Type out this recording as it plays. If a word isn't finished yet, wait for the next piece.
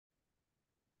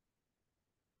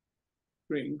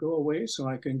screen go away so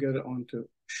I can get it onto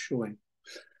showing.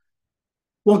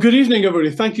 Well, good evening,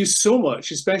 everybody. Thank you so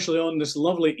much, especially on this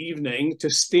lovely evening, to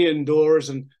stay indoors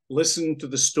and listen to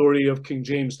the story of King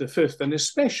James V, and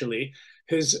especially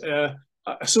his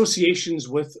associations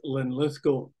with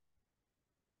Linlithgow.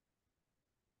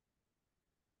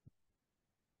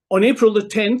 On April the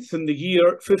 10th in the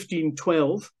year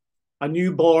 1512, a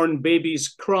newborn baby's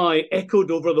cry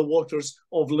echoed over the waters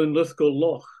of Linlithgow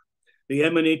Loch. They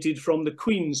emanated from the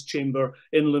Queen's chamber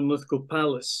in Linlithgow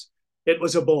Palace. It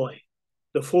was a boy,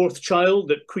 the fourth child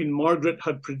that Queen Margaret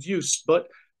had produced, but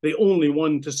the only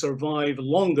one to survive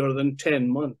longer than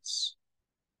 10 months.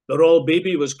 The royal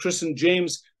baby was christened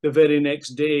James the very next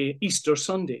day, Easter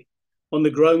Sunday, on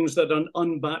the grounds that an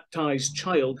unbaptized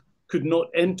child could not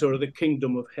enter the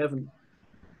kingdom of heaven.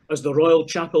 As the royal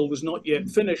chapel was not yet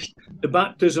finished, the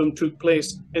baptism took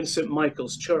place in St.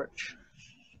 Michael's Church.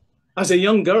 As a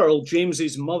young girl,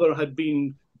 James's mother had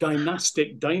been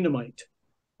dynastic dynamite.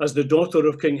 As the daughter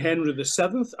of King Henry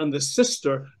VII and the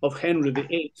sister of Henry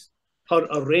VIII, her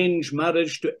arranged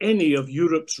marriage to any of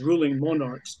Europe's ruling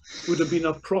monarchs would have been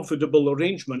a profitable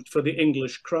arrangement for the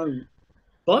English crown.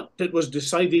 But it was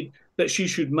decided that she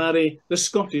should marry the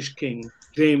Scottish king,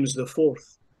 James IV,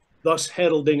 thus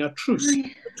heralding a truce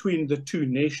between the two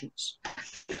nations.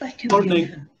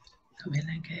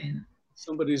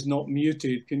 Somebody's not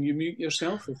muted. Can you mute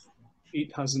yourself if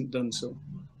it hasn't done so?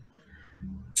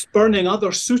 Spurning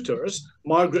other suitors,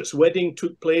 Margaret's wedding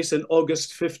took place in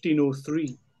August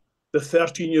 1503, the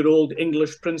 13-year-old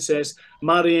English princess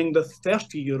marrying the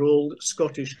 30-year-old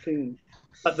Scottish king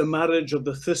at the marriage of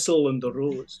the thistle and the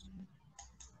rose.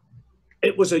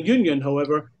 It was a union,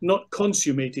 however, not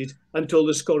consummated until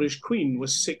the Scottish Queen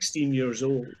was 16 years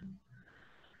old.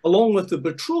 Along with the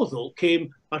betrothal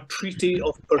came a treaty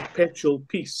of perpetual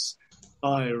peace.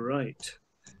 Aye, right.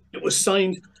 It was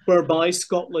signed whereby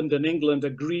Scotland and England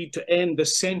agreed to end the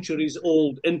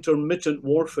centuries-old intermittent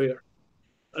warfare.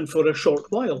 And for a short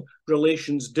while,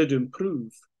 relations did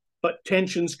improve. But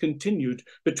tensions continued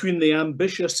between the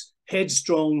ambitious,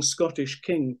 headstrong Scottish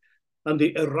king and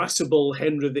the irascible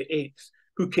Henry VIII,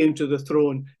 who came to the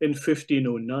throne in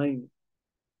 1509.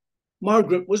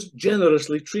 Margaret was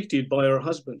generously treated by her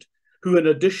husband, who, in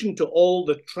addition to all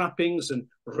the trappings and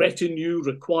retinue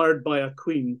required by a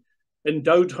queen,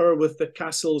 endowed her with the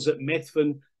castles at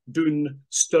Methven, Doon,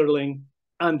 Stirling,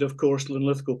 and of course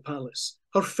Linlithgow Palace,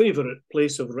 her favourite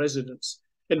place of residence,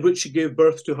 in which she gave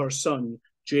birth to her son,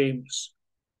 James,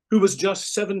 who was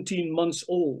just 17 months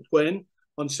old when,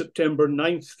 on September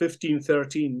 9th,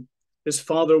 1513, his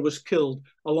father was killed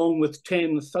along with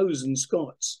 10,000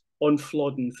 Scots on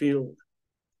Flodden Field.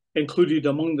 Included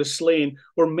among the slain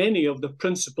were many of the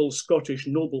principal Scottish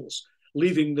nobles,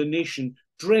 leaving the nation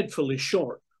dreadfully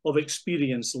short of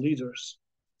experienced leaders.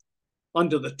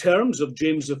 Under the terms of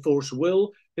James IV's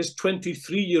will, his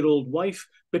 23-year-old wife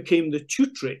became the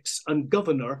tutrix and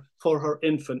governor for her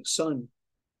infant son.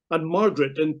 And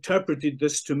Margaret interpreted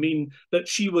this to mean that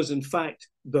she was in fact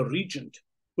the regent,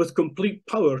 with complete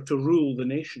power to rule the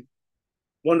nation.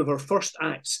 One of her first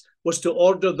acts was to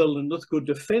order the Linlithgow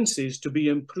defences to be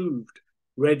improved,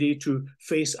 ready to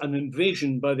face an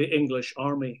invasion by the English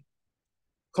army.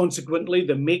 Consequently,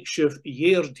 the makeshift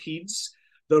Yaird Heads,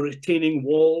 the retaining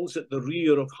walls at the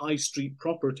rear of high street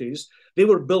properties, they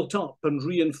were built up and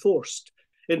reinforced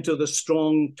into the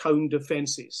strong town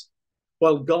defences,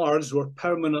 while guards were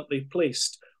permanently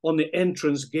placed on the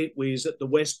entrance gateways at the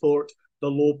Westport, the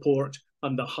Lowport,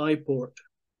 and the Highport.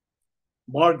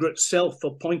 Margaret's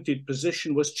self-appointed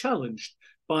position was challenged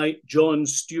by John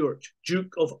Stuart,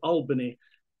 Duke of Albany,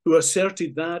 who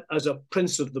asserted that as a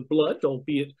prince of the blood,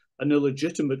 albeit an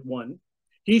illegitimate one,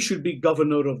 he should be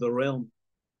governor of the realm.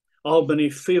 Albany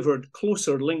favoured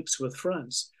closer links with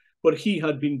France, where he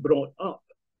had been brought up,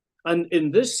 and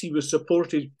in this he was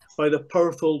supported by the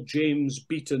powerful James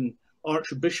Beaton,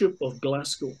 Archbishop of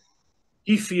Glasgow.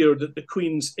 He feared that the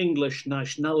Queen's English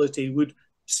nationality would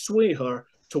sway her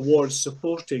towards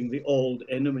supporting the old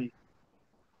enemy.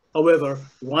 However,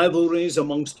 rivalries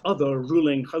amongst other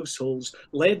ruling households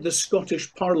led the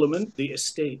Scottish Parliament, the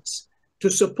Estates, to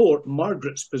support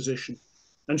Margaret's position,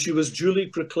 and she was duly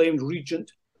proclaimed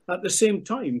regent at the same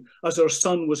time as her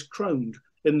son was crowned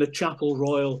in the Chapel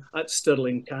Royal at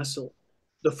Stirling Castle,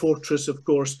 the fortress, of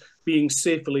course, being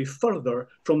safely further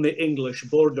from the English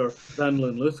border than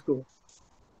Linlithgow.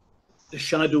 The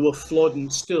shadow of Flodden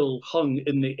still hung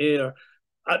in the air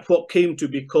at what came to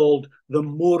be called the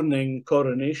mourning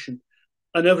coronation,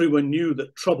 and everyone knew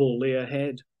that trouble lay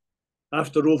ahead.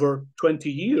 After over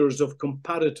 20 years of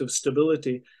comparative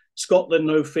stability, Scotland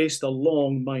now faced a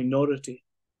long minority.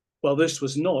 While this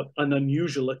was not an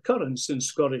unusual occurrence in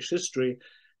Scottish history,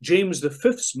 James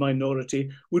V's minority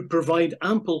would provide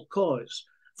ample cause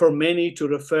for many to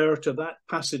refer to that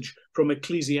passage from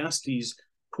Ecclesiastes,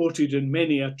 quoted in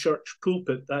many a church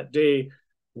pulpit that day,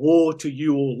 "Woe to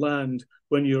you, O land,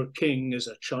 when your king is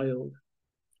a child."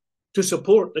 To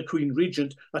support the Queen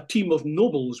Regent, a team of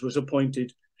nobles was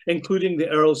appointed, including the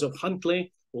Earls of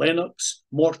Huntly, Lennox,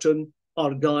 Morton,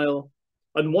 Argyll,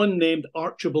 and one named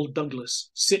Archibald Douglas,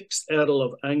 6th Earl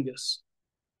of Angus.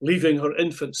 Leaving her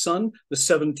infant son, the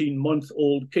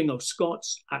 17-month-old King of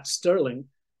Scots, at Stirling,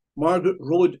 Margaret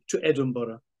rode to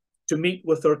Edinburgh to meet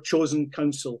with her chosen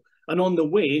council, and on the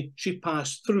way she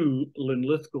passed through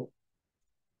Linlithgow.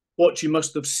 What she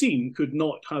must have seen could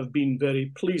not have been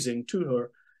very pleasing to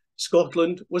her.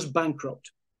 Scotland was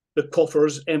bankrupt, the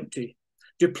coffers empty,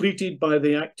 depleted by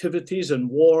the activities and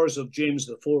wars of James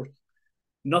IV.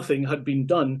 Nothing had been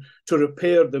done to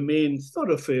repair the main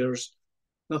thoroughfares.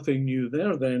 Nothing new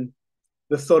there then.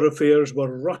 The thoroughfares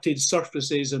were rutted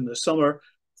surfaces in the summer,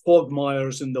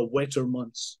 quagmires in the wetter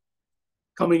months.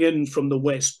 Coming in from the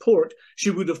West Port,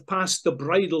 she would have passed the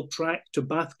bridle track to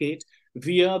Bathgate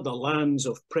via the lands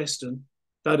of Preston,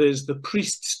 that is, the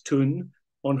Priest's Tune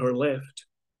on her left.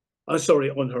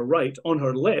 On her right. On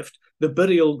her left, the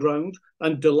burial ground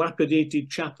and dilapidated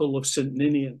chapel of St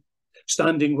Ninian,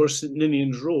 standing where St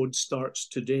Ninian's Road starts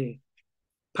today.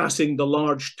 Passing the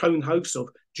large townhouse of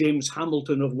James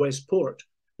Hamilton of Westport,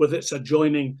 with its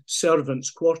adjoining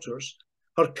servants' quarters,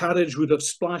 her carriage would have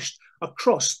splashed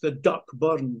across the Duck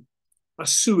Burn, a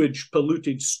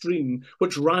sewage-polluted stream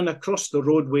which ran across the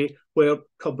roadway where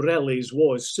Cabrelli's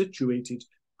was situated,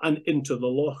 and into the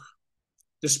loch.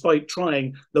 Despite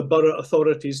trying, the borough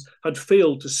authorities had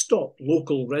failed to stop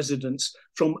local residents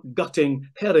from gutting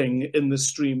herring in the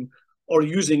stream or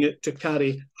using it to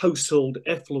carry household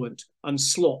effluent and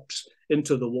slops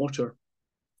into the water.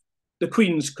 The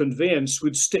Queen's conveyance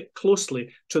would stick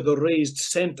closely to the raised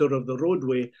centre of the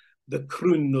roadway, the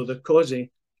Croon o' the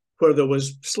Causey, where there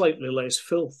was slightly less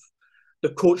filth, the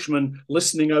coachman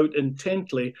listening out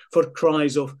intently for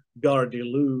cries of "Gardy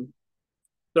Lou."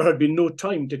 There had been no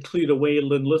time to clear away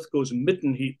Linlithgow's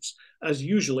midden heaps, as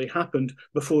usually happened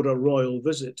before a royal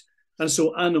visit, and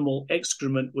so animal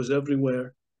excrement was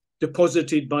everywhere,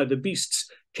 deposited by the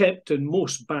beasts kept in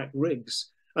most back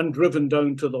rigs, and driven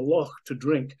down to the loch to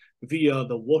drink via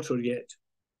the Wateryet.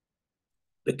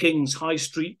 The King's High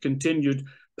Street continued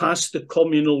past the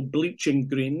communal bleaching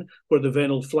green, where the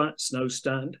Vennel Flats now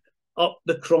stand, up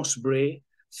the Cross Brae,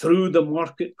 through the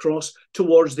Market Cross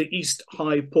towards the East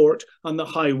High Port and the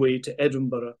highway to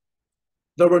Edinburgh.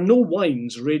 There were no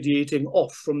wynds radiating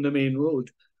off from the main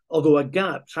road, although a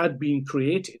gap had been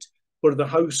created where the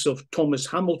house of Thomas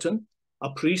Hamilton, a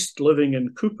priest living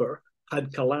in Cooper,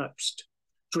 had collapsed,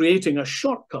 creating a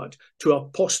shortcut to a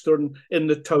postern in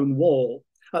the town wall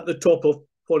at the top of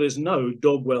what is now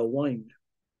Dogwell Wynd.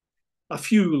 A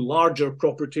few larger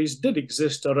properties did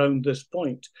exist around this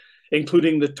point,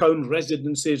 including the town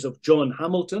residences of John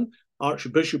Hamilton,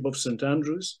 Archbishop of St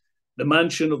Andrews, the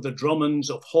mansion of the Drummonds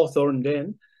of Hawthorne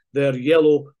Den, their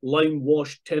yellow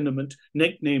lime-washed tenement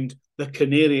nicknamed the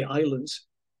Canary Islands,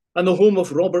 and the home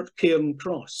of Robert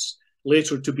Cairncross,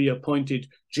 later to be appointed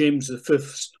James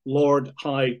V's Lord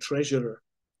High Treasurer.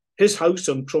 His house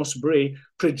on Cross Brae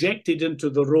projected into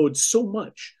the road so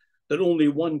much that only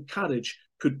one carriage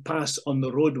could pass on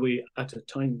the roadway at a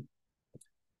time.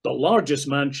 The largest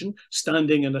mansion,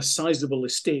 standing in a sizable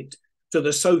estate to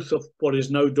the south of what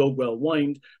is now Dogwell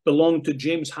Wynd, belonged to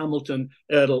James Hamilton,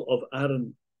 Earl of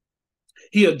Arran.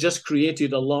 He had just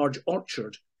created a large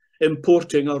orchard,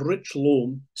 importing a rich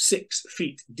loam 6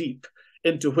 feet deep,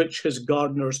 into which his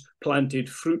gardeners planted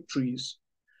fruit trees.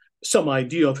 Some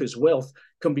idea of his wealth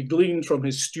can be gleaned from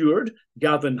his steward,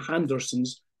 Gavin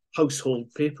Henderson's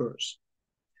household papers.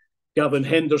 Gavin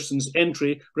Henderson's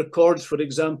entry records, for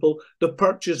example, the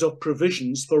purchase of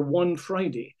provisions for one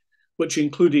Friday, which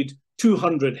included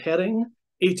 200 herring,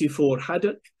 84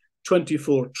 haddock,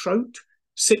 24 trout,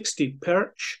 60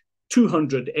 perch,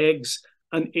 200 eggs,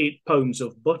 and 8 pounds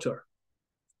of butter.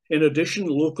 In addition,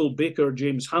 local baker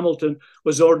James Hamilton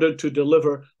was ordered to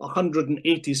deliver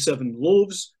 187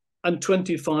 loaves and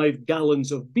 25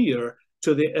 gallons of beer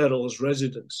to the Earl's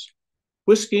residence.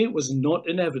 Whisky was not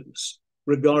in evidence,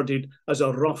 regarded as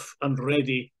a rough and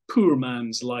ready poor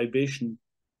man's libation.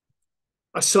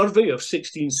 A survey of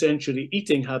 16th century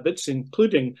eating habits,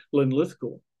 including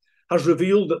Linlithgow, has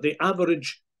revealed that the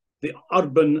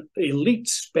urban elite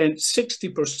spent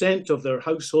 60% of their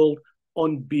household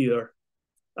on beer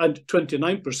and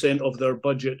 29% of their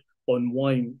budget on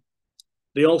wine.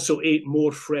 They also ate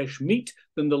more fresh meat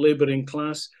than the labouring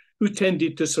class, who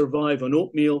tended to survive on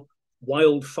oatmeal,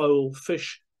 wild fowl,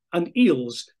 fish, and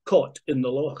eels caught in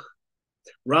the loch.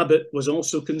 Rabbit was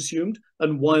also consumed,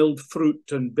 and wild fruit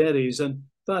and berries, and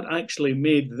that actually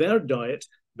made their diet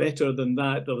better than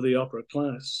that of the upper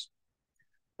class.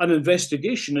 An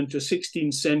investigation into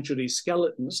 16th century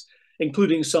skeletons,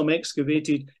 including some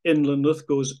excavated in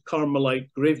Linlithgow's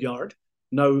Carmelite graveyard,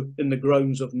 now in the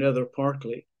grounds of Nether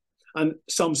Parkley, and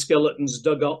some skeletons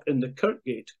dug up in the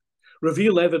Kirkgate,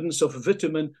 reveal evidence of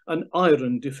vitamin and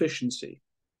iron deficiency.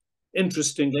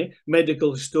 Interestingly,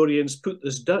 medical historians put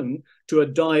this down to a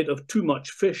diet of too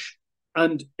much fish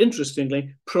and,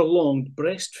 interestingly, prolonged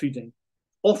breastfeeding,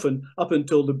 often up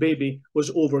until the baby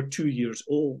was over 2 years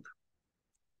old.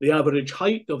 The average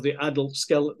height of the adult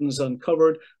skeletons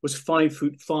uncovered was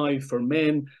 5'5" for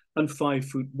men and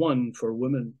 5'1" for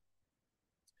women.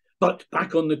 But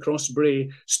back on the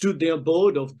Crossbrae stood the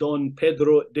abode of Don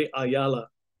Pedro de Ayala.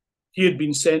 He had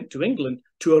been sent to England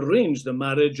to arrange the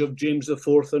marriage of James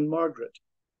IV and Margaret,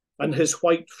 and his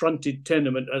white-fronted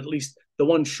tenement, at least the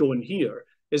one shown here,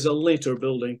 is a later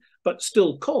building, but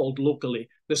still called locally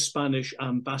the Spanish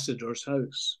Ambassador's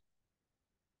House.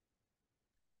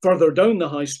 Further down the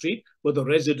high street were the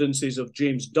residences of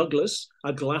James Douglas,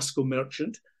 a Glasgow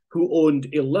merchant who owned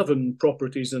 11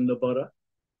 properties in the borough,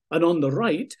 and on the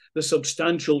right, the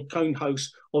substantial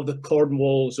townhouse of the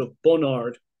Cornwalls of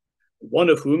Bonnard, one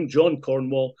of whom, John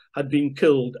Cornwall, had been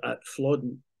killed at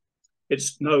Flodden.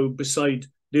 It's now beside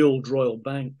the old Royal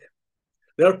Bank.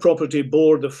 Their property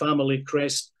bore the family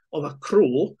crest of a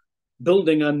crow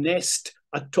building a nest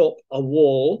atop a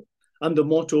wall, and the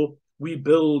motto, "We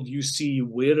build, you see,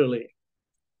 warily."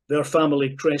 Their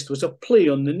family crest was a play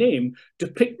on the name,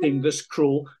 depicting this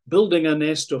crow building a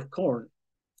nest of corn.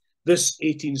 This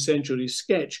 18th century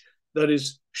sketch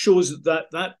shows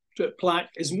that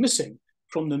plaque is missing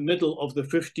from the middle of the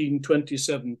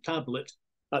 1527 tablet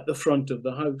at the front of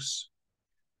the house.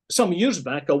 Some years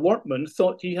back, a workman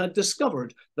thought he had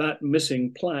discovered that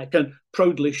missing plaque and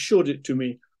proudly showed it to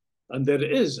me. And there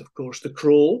it is, of course, the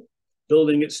crow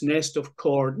building its nest of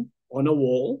corn on a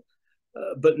wall,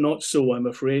 but not so, I'm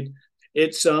afraid.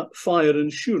 It's a fire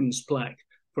insurance plaque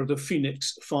for the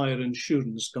Phoenix Fire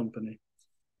Insurance Company.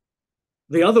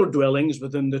 The other dwellings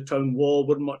within the town wall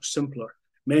were much simpler,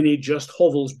 many just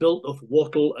hovels built of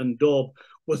wattle and daub,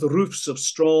 with roofs of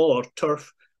straw or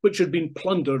turf, which had been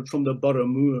plundered from the borough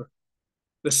moor.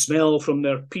 The smell from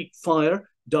their peat fire,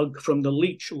 dug from the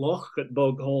Leach Loch at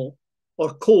Boghall,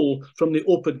 or coal from the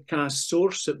open cast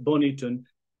source at Bonnyton,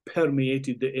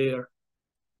 permeated the air.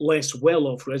 Less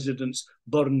well-off residents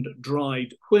burned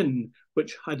dried whin,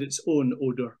 which had its own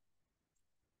odour.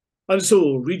 And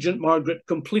so Regent Margaret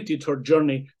completed her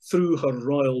journey through her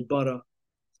royal borough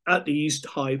at the East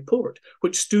High Port,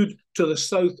 which stood to the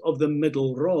south of the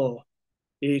Middle Raw,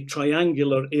 a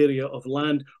triangular area of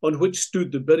land on which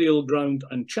stood the burial ground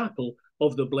and chapel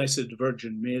of the Blessed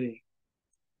Virgin Mary.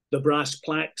 The brass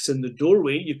plaques in the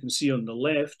doorway, you can see on the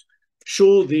left,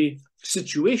 show the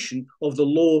situation of the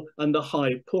Low and the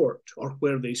High Port, or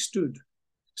where they stood.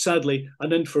 Sadly,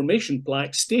 an information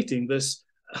plaque stating this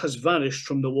has vanished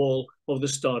from the wall of the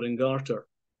Star and Garter.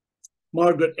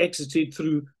 Margaret exited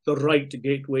through the right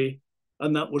gateway,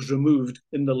 and that was removed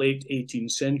in the late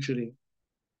 18th century.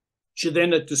 She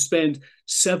then had to spend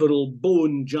several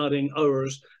bone-jarring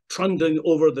hours trundling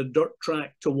over the dirt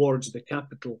track towards the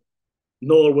capital,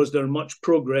 nor was there much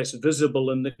progress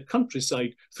visible in the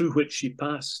countryside through which she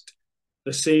passed.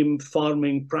 The same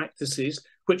farming practices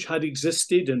which had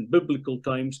existed in biblical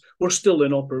times were still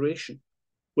in operation,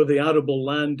 with the arable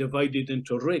land divided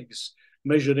into rigs,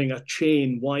 measuring a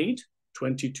chain wide,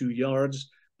 22 yards,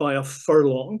 by a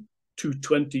furlong,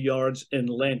 220 yards in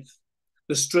length,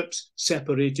 the strips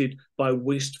separated by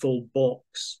wasteful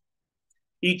balks.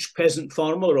 Each peasant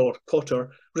farmer or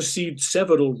cotter received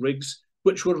several rigs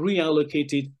which were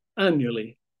reallocated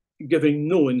annually, giving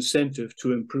no incentive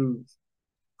to improve.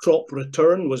 Crop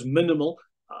return was minimal,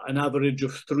 an average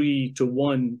of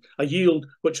 3-to-1, a yield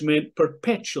which meant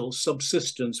perpetual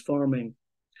subsistence farming,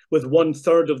 with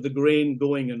 1/3 of the grain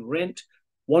going in rent,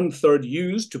 1/3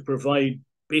 used to provide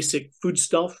basic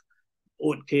foodstuff,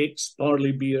 oatcakes,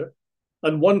 barley beer,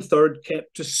 and 1/3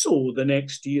 kept to sow the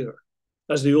next year.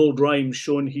 As the old rhyme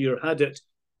shown here had it,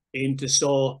 "Ane to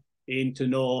sow, ane to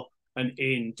gnaw, and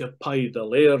ane to pie the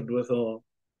laird withal."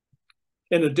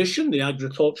 In addition, the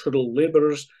agricultural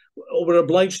labourers were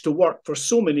obliged to work for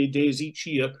so many days each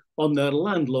year on their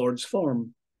landlord's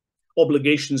farm.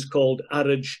 Obligations called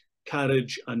arage,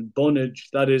 carriage, and bonnage,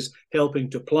 that is, helping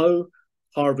to plough,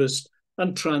 harvest,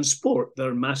 and transport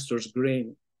their master's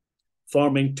grain.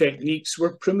 Farming techniques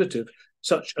were primitive,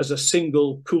 such as a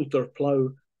single coulter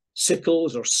plough,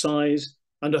 sickles or scythes,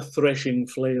 and a threshing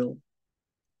flail.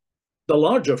 The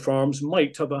larger farms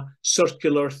might have a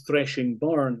circular threshing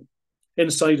barn,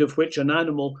 inside of which an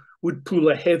animal would pull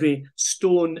a heavy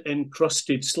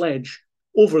stone-encrusted sledge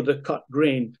over the cut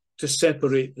grain to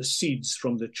separate the seeds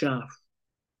from the chaff.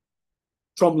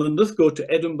 From Linlithgow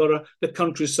to Edinburgh, the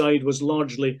countryside was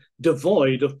largely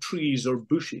devoid of trees or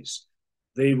bushes.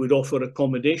 They would offer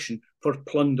accommodation for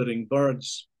plundering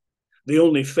birds. The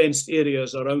only fenced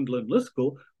areas around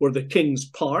Linlithgow were the King's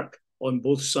Park on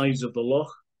both sides of the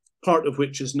loch, part of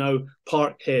which is now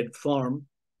Parkhead Farm,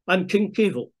 and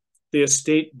Kincavel, the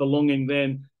estate belonging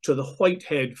then to the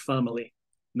Whitehead family,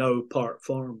 now Park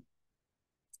Farm.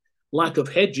 Lack of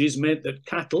hedges meant that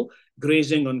cattle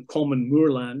grazing on common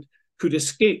moorland could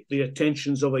escape the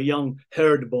attentions of a young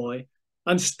herd boy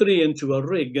and stray into a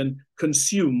rig and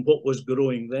consume what was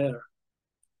growing there.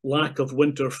 Lack of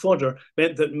winter fodder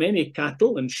meant that many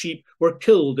cattle and sheep were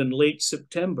killed in late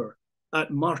September at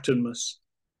Martinmas.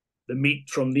 The meat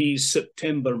from these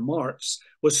September marts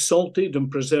was salted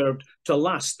and preserved to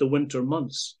last the winter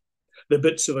months. The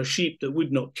bits of a sheep that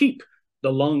would not keep,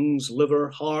 the lungs,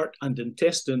 liver, heart, and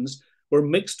intestines, were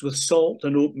mixed with salt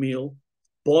and oatmeal,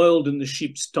 boiled in the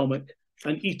sheep's stomach,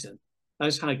 and eaten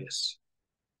as haggis.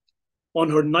 On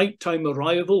her nighttime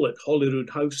arrival at Holyrood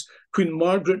House, Queen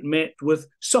Margaret met with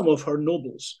some of her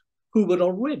nobles, who were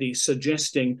already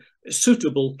suggesting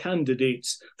suitable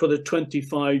candidates for the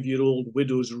 25-year-old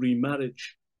widow's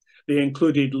remarriage. They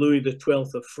included Louis XII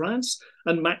of France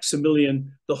and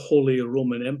Maximilian, the Holy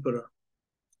Roman Emperor.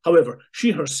 However,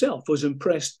 she herself was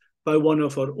impressed by one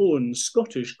of her own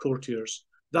Scottish courtiers,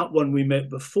 that one we met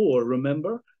before,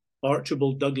 remember?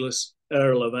 Archibald Douglas,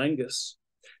 Earl of Angus.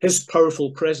 His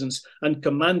powerful presence and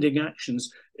commanding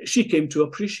actions she came to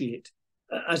appreciate,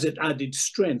 as it added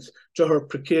strength to her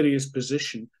precarious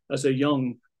position as a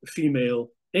young female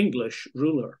English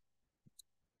ruler.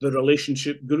 The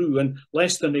relationship grew, and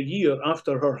less than a year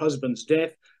after her husband's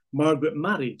death, Margaret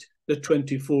married the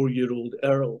 24-year-old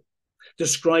Earl,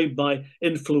 described by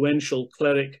influential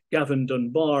cleric Gavin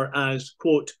Dunbar as,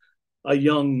 quote, a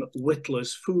young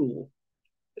witless fool.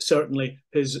 Certainly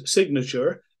his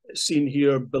signature, seen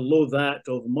here below that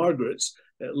of Margaret's,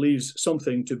 leaves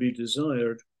something to be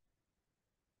desired.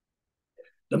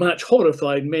 The match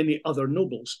horrified many other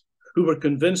nobles, who were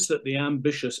convinced that the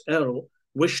ambitious Earl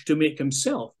wished to make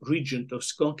himself Regent of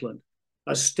Scotland,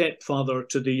 as stepfather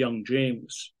to the young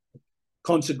James.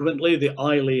 Consequently, the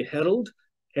Islay Herald,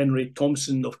 Henry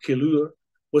Thompson of Killure,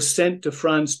 was sent to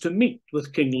France to meet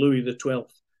with King Louis XII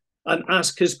and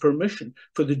ask his permission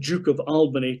for the Duke of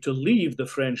Albany to leave the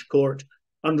French court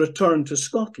and return to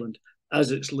Scotland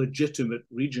as its legitimate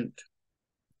regent.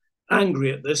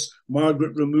 Angry at this,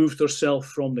 Margaret removed herself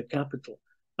from the capital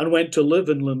and went to live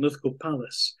in Linlithgow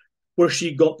Palace, where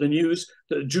she got the news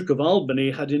that the Duke of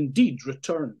Albany had indeed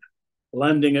returned,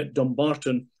 landing at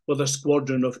Dumbarton with a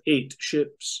squadron of 8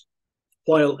 ships.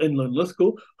 While in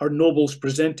Linlithgow, her nobles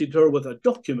presented her with a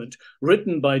document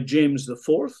written by James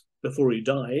IV, before he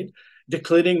died,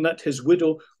 declaring that his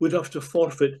widow would have to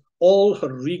forfeit all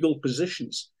her regal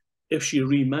positions if she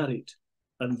remarried,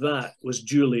 and that was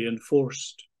duly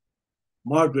enforced.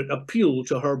 Margaret appealed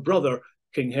to her brother,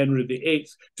 King Henry VIII,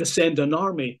 to send an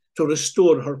army to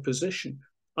restore her position,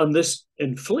 and this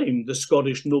inflamed the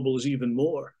Scottish nobles even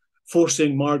more,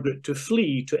 forcing Margaret to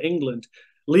flee to England,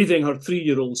 leaving her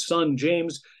 3-year-old son,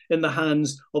 James, in the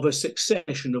hands of a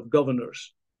succession of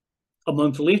governors. A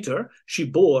month later, she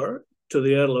bore, to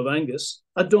the Earl of Angus,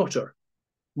 a daughter,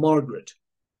 Margaret.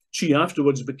 She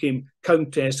afterwards became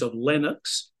Countess of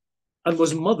Lennox and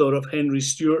was mother of Henry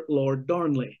Stuart, Lord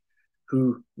Darnley,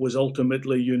 who was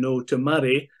ultimately, to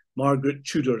marry Margaret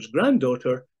Tudor's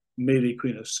granddaughter, Mary,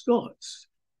 Queen of Scots.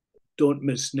 Don't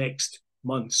miss next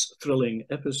month's thrilling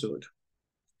episode.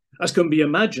 As can be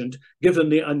imagined, given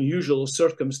the unusual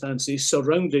circumstances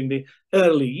surrounding the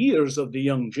early years of the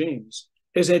young James,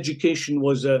 his education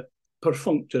was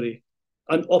perfunctory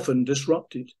and often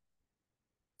disrupted.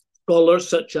 Scholars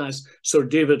such as Sir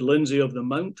David Lindsay of the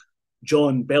Mount,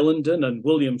 John Bellenden, and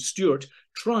William Stewart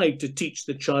tried to teach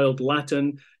the child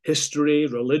Latin, history,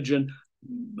 religion,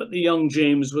 but the young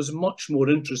James was much more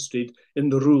interested in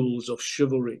the rules of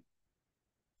chivalry.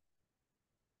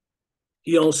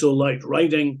 He also liked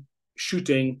riding,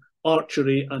 shooting,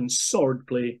 archery, and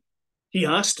swordplay. He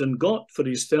asked and got for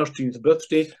his 13th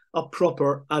birthday a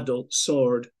proper adult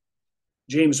sword.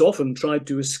 James often tried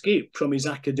to escape from his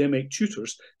academic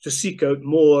tutors to seek out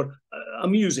more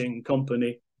amusing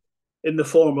company in the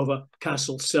form of a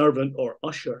castle servant or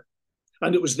usher,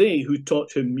 and it was they who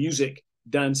taught him music,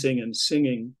 dancing, and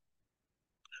singing.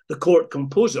 The court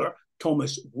composer,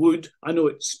 Thomas Wood, I know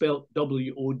it's spelt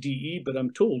W-O-D-E, but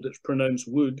I'm told it's pronounced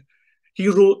Wood. He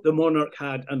wrote the monarch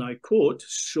had, and I quote,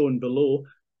 shown below,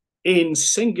 "Ein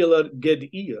singular good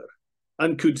ear,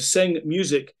 and could sing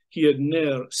music he had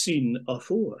ne'er seen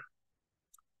afore."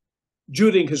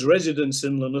 During his residence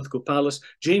in Linlithgow Palace,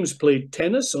 James played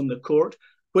tennis on the court,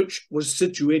 which was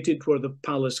situated where the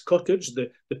palace cottage,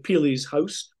 the Peely's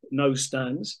house, now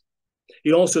stands.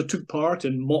 He also took part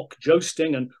in mock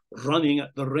jousting and running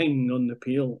at the ring on the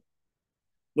Peel.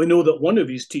 We know that one of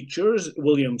his teachers,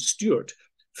 William Stewart,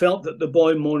 felt that the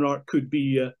boy monarch could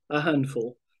be a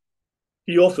handful.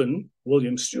 He often,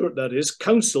 William Stewart that is,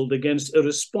 counselled against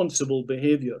irresponsible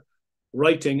behaviour,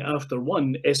 writing after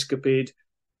one escapade,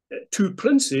 "To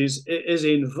princes it is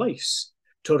in vice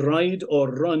to ride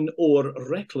or run o'er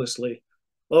recklessly,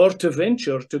 or to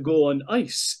venture to go on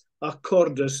ice,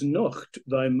 accordus nocht,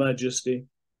 thy majesty."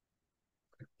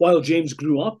 While James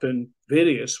grew up in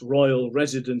various royal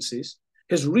residences,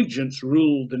 his regents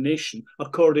ruled the nation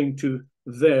according to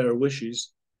their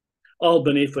wishes.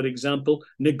 Albany, for example,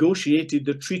 negotiated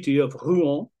the Treaty of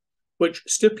Rouen, which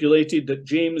stipulated that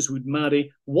James would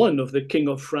marry one of the King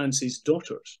of France's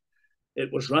daughters.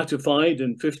 It was ratified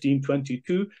in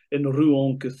 1522 in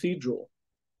Rouen Cathedral.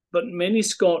 But many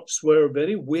Scots were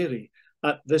very wary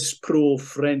at this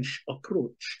pro-French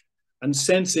approach, and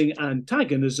sensing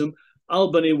antagonism,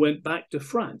 Albany went back to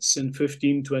France in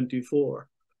 1524.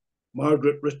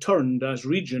 Margaret returned as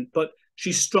regent, but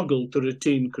she struggled to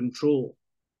retain control.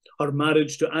 Her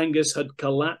marriage to Angus had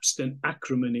collapsed in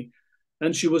acrimony,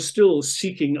 and she was still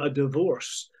seeking a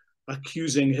divorce,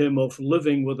 accusing him of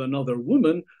living with another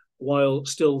woman while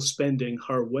still spending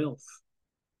her wealth.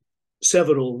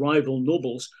 Several rival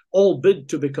nobles all bid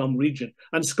to become regent,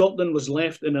 and Scotland was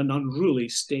left in an unruly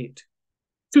state.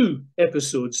 Two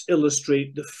episodes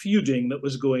illustrate the feuding that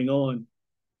was going on.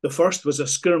 The first was a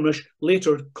skirmish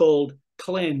later called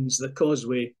Cleanse the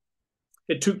Causeway.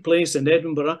 It took place in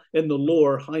Edinburgh in the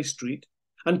Lower High Street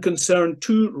and concerned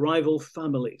two rival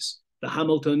families, the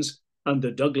Hamiltons and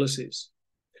the Douglases.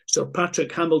 Sir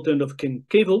Patrick Hamilton of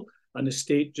Kincavel, an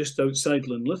estate just outside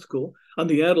Linlithgow, and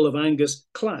the Earl of Angus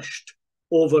clashed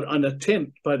over an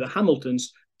attempt by the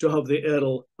Hamiltons to have the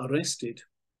Earl arrested.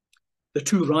 The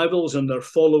two rivals and their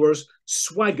followers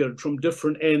swaggered from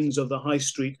different ends of the High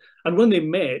Street, and when they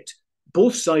met,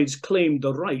 both sides claimed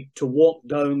the right to walk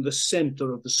down the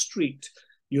centre of the street.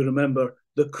 You remember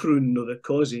the Croon o' the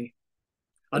Causey.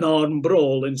 An armed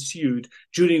brawl ensued,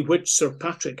 during which Sir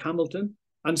Patrick Hamilton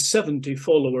and 70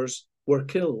 followers were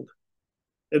killed.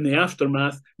 In the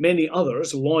aftermath, many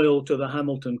others loyal to the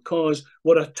Hamilton cause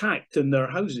were attacked in their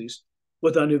houses,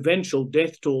 with an eventual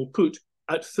death toll put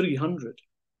at 300.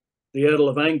 The Earl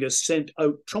of Angus sent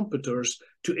out trumpeters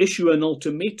to issue an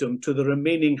ultimatum to the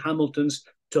remaining Hamiltons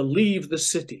to leave the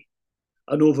city,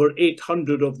 and over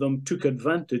 800 of them took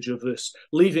advantage of this,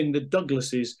 leaving the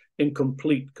Douglases in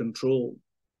complete control.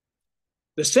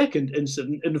 The second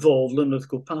incident involved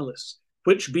Linlithgow Palace,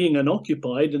 which, being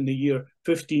unoccupied in the year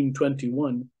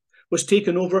 1521, was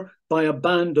taken over by a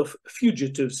band of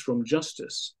fugitives from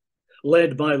justice.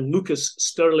 Led by Lucas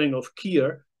Stirling of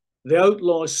Keir, the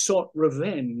outlaws sought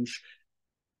refuge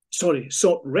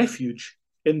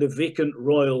in the vacant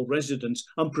royal residence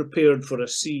and prepared for a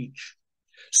siege.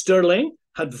 Stirling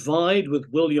had vied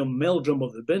with William Meldrum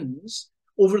of the Binns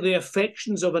over the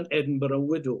affections of an Edinburgh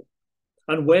widow,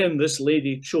 and when this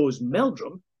lady chose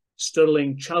Meldrum,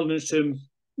 Stirling challenged him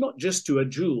not just to a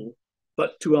duel,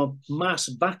 but to a mass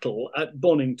battle at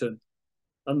Bonnington,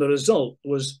 and the result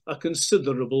was a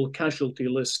considerable casualty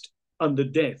list and the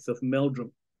death of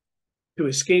Meldrum. To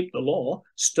escape the law,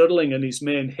 Stirling and his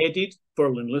men headed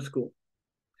for Linlithgow.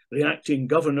 The acting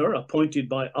governor, appointed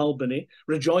by Albany,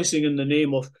 rejoicing in the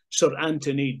name of Sir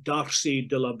Anthony D'Arcy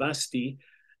de la Bastille,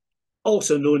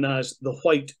 also known as the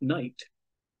White Knight,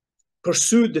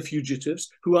 pursued the fugitives,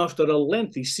 who after a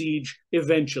lengthy siege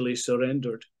eventually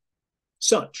surrendered.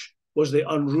 Such was the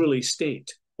unruly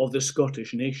state of the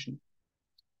Scottish nation.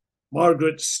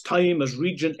 Margaret's time as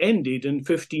regent ended in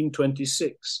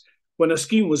 1526, when a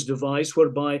scheme was devised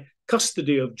whereby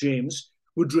custody of James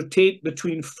would rotate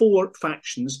between 4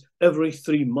 factions every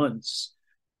 3 months.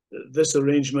 This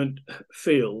arrangement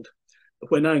failed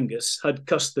when Angus had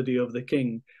custody of the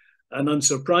king and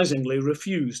unsurprisingly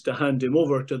refused to hand him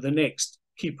over to the next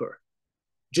keeper.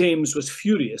 James was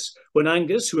furious when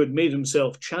Angus, who had made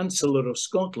himself Chancellor of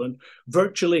Scotland,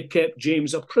 virtually kept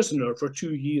James a prisoner for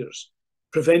 2 years,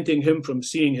 preventing him from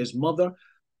seeing his mother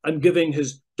and giving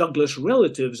his Douglas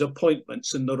relatives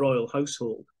appointments in the royal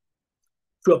household.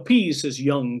 To appease his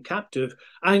young captive,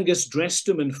 Angus dressed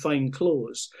him in fine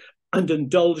clothes and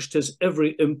indulged his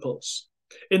every impulse,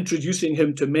 introducing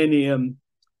him to many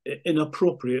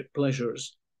inappropriate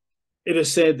pleasures. It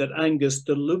is said that Angus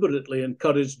deliberately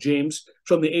encouraged James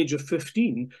from the age of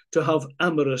 15 to have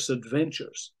amorous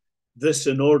adventures, this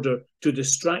in order to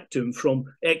distract him from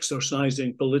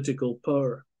exercising political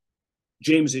power.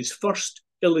 James's first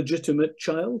illegitimate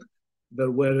child,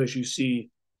 there were, as you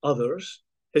see, others.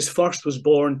 His first was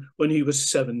born when he was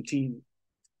 17.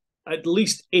 At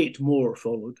least 8 more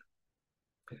followed.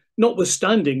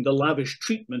 Notwithstanding the lavish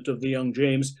treatment of the young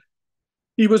James,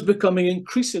 he was becoming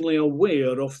increasingly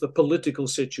aware of the political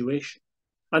situation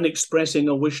and expressing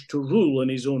a wish to rule in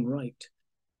his own right.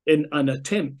 In an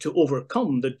attempt to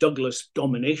overcome the Douglas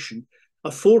domination,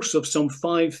 a force of some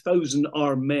 5,000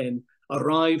 armed men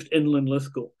arrived in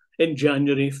Linlithgow in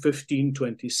January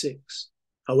 1526.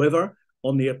 However,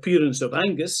 on the appearance of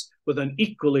Angus with an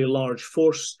equally large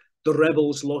force, the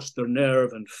rebels lost their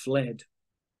nerve and fled.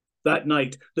 That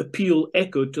night, the peal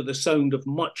echoed to the sound of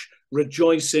much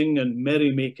rejoicing and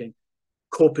merrymaking,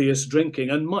 copious drinking,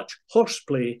 and much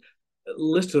horseplay,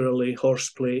 literally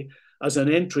horseplay, as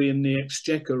an entry in the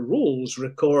Exchequer Rolls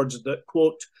records that,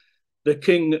 quote, the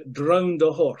king drowned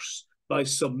a horse by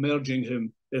submerging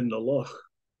him in the loch.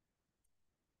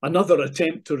 Another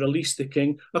attempt to release the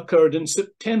king occurred in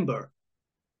September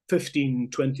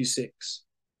 1526.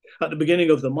 At the beginning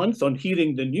of the month, on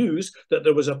hearing the news that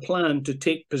there was a plan to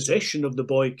take possession of the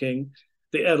boy king,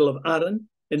 the Earl of Arran,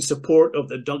 in support of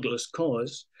the Douglas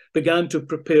cause, began to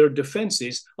prepare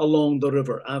defences along the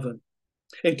River Avon,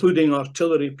 including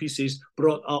artillery pieces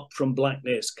brought up from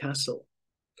Blackness Castle.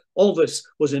 All this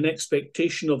was in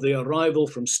expectation of the arrival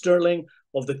from Stirling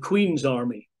of the Queen's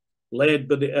army, led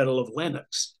by the Earl of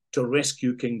Lennox, to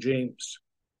rescue King James.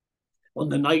 On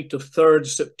the night of 3rd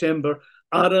September,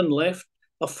 Arran left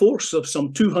a force of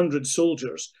some 200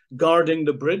 soldiers guarding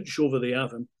the bridge over the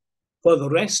Avon, while the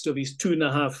rest of his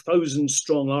 2,500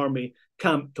 strong army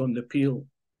camped on the Peel.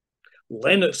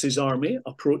 Lennox's army,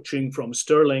 approaching from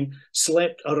Stirling,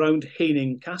 slept around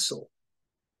Haining Castle,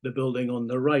 the building on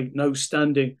the right, now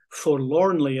standing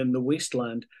forlornly in the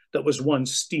wasteland that was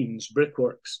once Steen's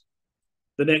brickworks.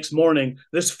 The next morning,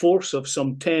 this force of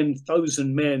some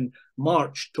 10,000 men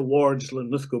marched towards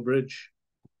Linlithgow Bridge.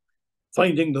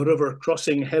 Finding the river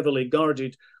crossing heavily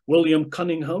guarded, William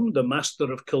Cunningham, the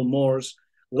master of Kilmores,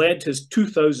 led his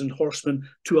 2,000 horsemen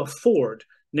to a ford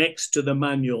next to the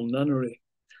Manual Nunnery,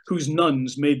 whose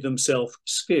nuns made themselves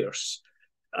scarce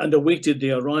and awaited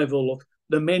the arrival of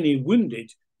the many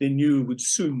wounded they knew would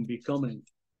soon be coming.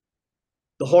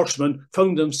 The horsemen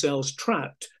found themselves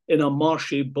trapped in a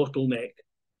marshy bottleneck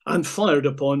and fired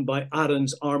upon by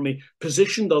Arran's army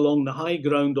positioned along the high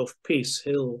ground of Pace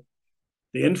Hill.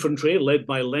 The infantry, led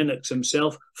by Lennox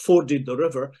himself, forded the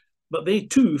river, but they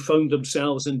too found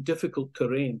themselves in difficult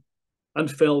terrain and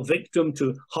fell victim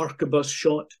to harquebus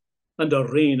shot and a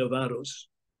rain of arrows.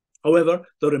 However,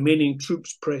 the remaining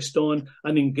troops pressed on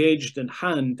and engaged in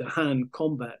hand-to-hand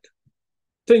combat.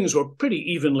 Things were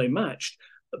pretty evenly matched,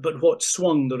 but what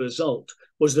swung the result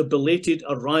was the belated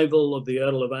arrival of the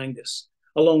Earl of Angus,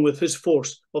 along with his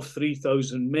force of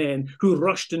 3,000 men, who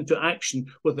rushed into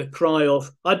action with the cry of,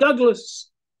 "A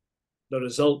Douglas!" The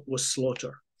result was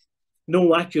slaughter.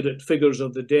 No accurate figures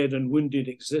of the dead and wounded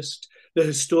exist. The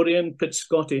historian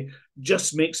Pitscotty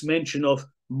just makes mention of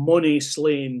mony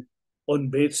slain on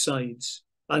both sides,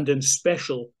 and in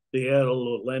special the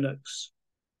Earl of Lennox.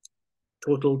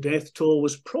 Total death toll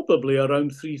was probably around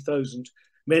 3,000,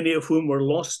 many of whom were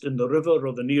lost in the river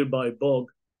or the nearby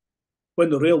bog. When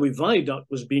the railway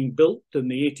viaduct was being built in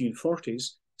the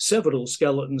 1840s, several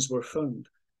skeletons were found,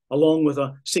 along with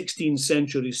a 16th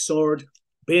century sword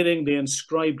bearing the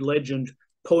inscribed legend,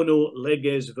 Pono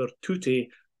leges virtute,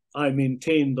 I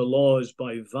maintain the laws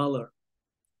by valour.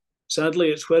 Sadly,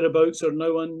 its whereabouts are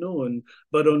now unknown,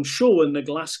 but on show in the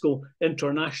Glasgow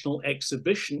International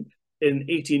Exhibition in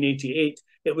 1888,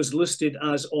 it was listed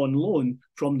as on loan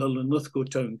from the Linlithgow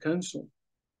Town Council.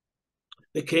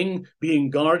 The king, being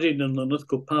guarded in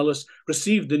Linlithgow Palace,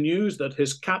 received the news that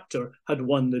his captor had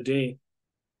won the day.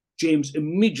 James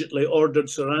immediately ordered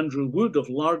Sir Andrew Wood of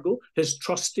Largo, his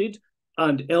trusted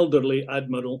and elderly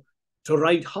admiral, to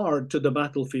ride hard to the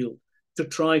battlefield to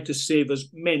try to save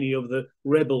as many of the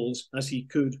rebels as he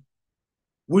could.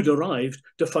 Wood arrived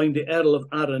to find the Earl of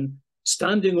Arran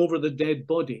standing over the dead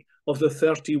body of the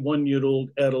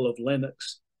 31-year-old Earl of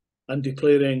Lennox and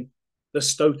declaring, "The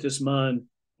stoutest man,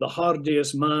 the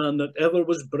hardiest man that ever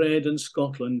was bred in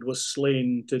Scotland was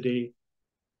slain today."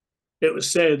 It was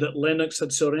said that Lennox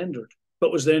had surrendered,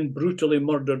 but was then brutally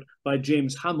murdered by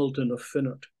James Hamilton of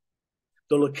Finnart.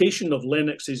 The location of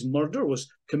Lennox's murder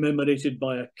was commemorated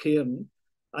by a cairn,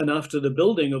 And after the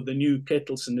building of the new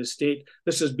Kettleson estate,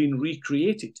 this has been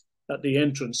recreated at the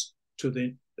entrance to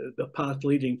the path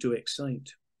leading to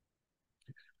Excite.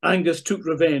 Angus took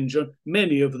revenge on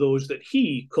many of those that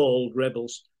he called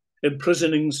rebels,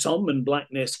 imprisoning some in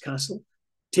Blackness Castle,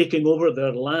 taking over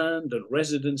their land and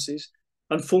residences,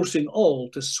 and forcing all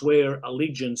to swear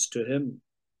allegiance to him.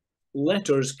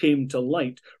 Letters came to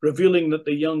light revealing that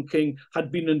the young king had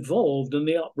been involved in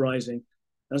the uprising,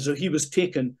 and so he was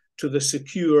taken to the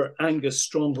secure Angus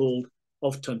stronghold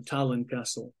of Tantallon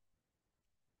Castle.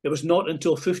 It was not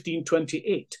until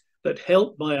 1528 that,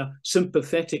 helped by a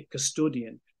sympathetic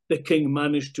custodian, the king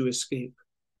managed to escape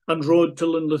and rode to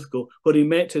Linlithgow, where he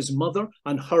met his mother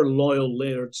and her loyal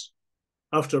lairds.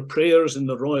 After prayers in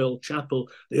the royal chapel,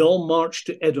 they all marched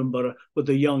to Edinburgh with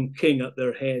the young king at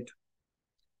their head.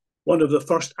 One of the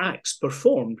first acts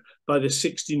performed by the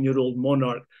 16-year-old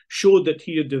monarch showed that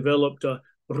he had developed a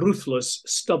ruthless,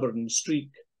 stubborn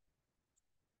streak.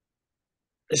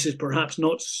 This is perhaps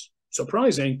not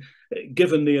surprising,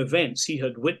 given the events he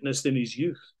had witnessed in his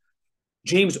youth.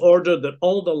 James ordered that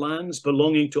all the lands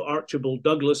belonging to Archibald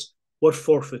Douglas were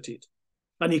forfeited,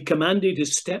 and he commanded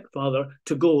his stepfather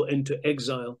to go into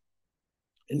exile.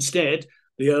 Instead,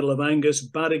 the Earl of Angus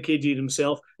barricaded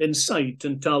himself inside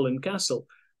Tantallon Castle,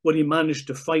 where he managed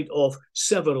to fight off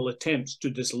several attempts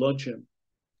to dislodge him.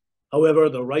 However,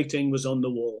 the writing was on the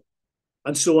wall,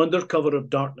 and so under cover of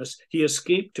darkness, he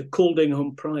escaped to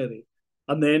Coldingham Priory,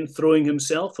 and then, throwing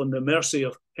himself on the mercy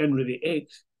of Henry VIII,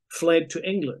 fled to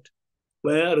England,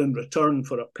 where, in return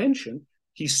for a pension,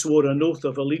 he swore an oath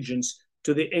of allegiance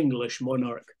to the English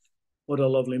monarch. What a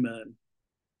lovely man.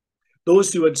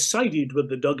 Those who had sided with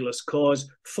the Douglas cause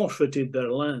forfeited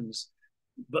their lands,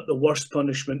 but the worst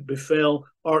punishment befell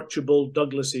Archibald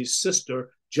Douglas's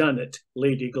sister, Janet,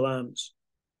 Lady Glamis.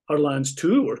 Her lands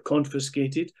too were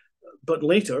confiscated, but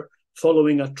later,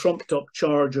 following a trumped-up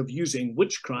charge of using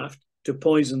witchcraft to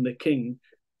poison the king,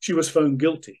 she was found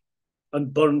guilty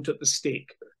and burnt at the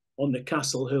stake on the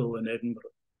Castle Hill in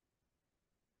Edinburgh.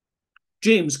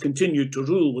 James continued to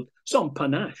rule with some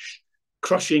panache,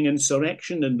 crushing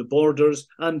insurrection in the Borders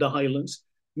and the Highlands,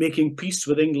 making peace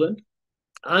with England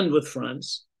and with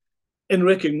France. In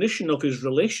recognition of his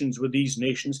relations with these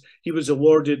nations, he was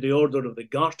awarded the Order of the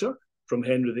Garter from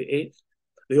Henry VIII,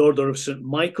 the Order of St.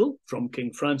 Michael from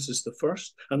King Francis I,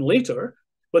 and later,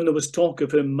 when there was talk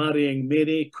of him marrying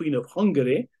Mary, Queen of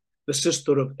Hungary, the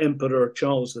sister of Emperor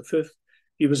Charles V,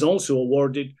 he was also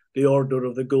awarded the Order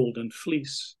of the Golden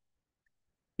Fleece.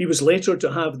 He was later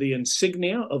to have the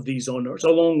insignia of these honours,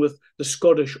 along with the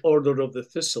Scottish Order of the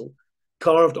Thistle,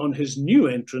 carved on his new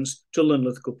entrance to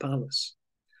Linlithgow Palace.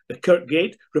 The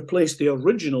Kirkgate replaced the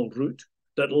original route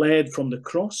that led from the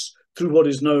cross through what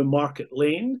is now Market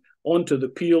Lane, onto the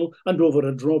Peel and over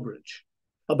a drawbridge,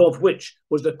 above which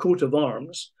was the coat of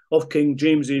arms of King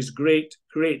James's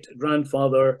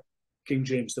great-great-grandfather, King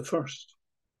James I.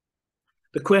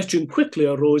 The question quickly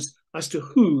arose as to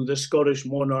who the Scottish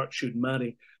monarch should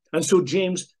marry, and so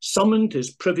James summoned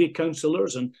his privy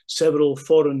councillors and several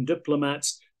foreign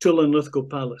diplomats to Linlithgow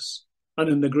Palace, and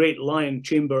in the Great Lion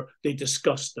Chamber they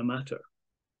discussed the matter.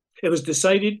 It was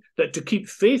decided that to keep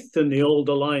faith in the old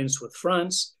alliance with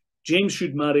France, James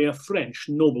should marry a French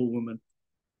noblewoman.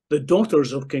 The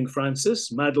daughters of King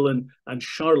Francis, Madeleine and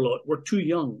Charlotte, were too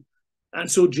young,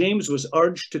 and so James was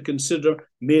urged to consider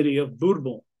Mary of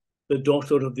Bourbon, the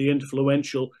daughter of the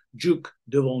influential Duke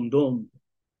de Vendôme.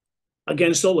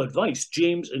 Against all advice,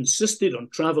 James insisted on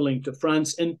travelling to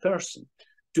France in person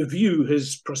to view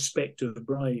his prospective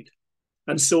bride.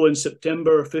 And so in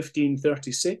September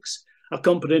 1536,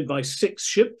 accompanied by 6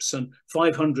 ships and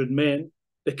 500 men,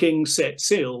 the king set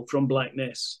sail from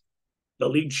Blackness. The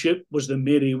lead ship was the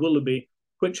Mary Willoughby,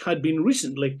 which had been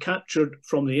recently captured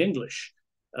from the English,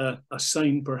 a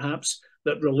sign perhaps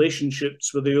that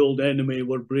relationships with the old enemy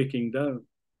were breaking down.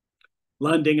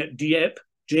 Landing at Dieppe,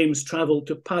 James travelled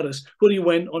to Paris, where he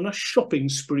went on a shopping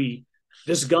spree,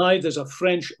 disguised as a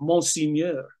French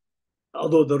Monseigneur,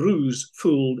 although the ruse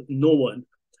fooled no one,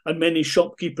 and many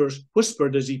shopkeepers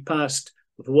whispered as he passed,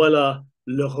 "Voilà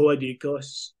le roi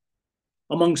d'Écosse."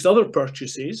 Amongst other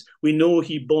purchases, we know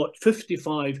he bought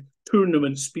 55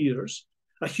 tournament spears,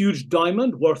 a huge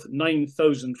diamond worth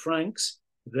 9,000 francs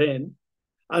then,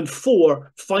 and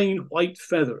 4 fine white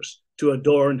feathers to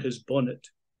adorn his bonnet.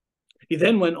 He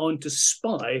then went on to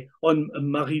spy on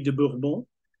Marie de Bourbon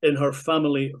in her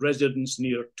family residence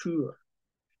near Tours.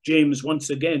 James once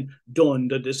again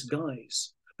donned a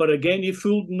disguise, but again he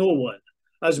fooled no one,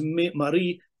 as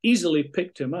Marie easily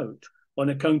picked him out on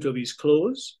account of his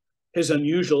clothes, his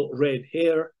unusual red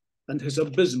hair, and his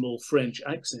abysmal French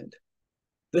accent.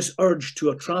 This urge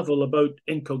to travel about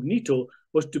incognito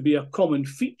was to be a common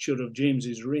feature of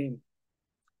James's reign.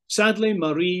 Sadly,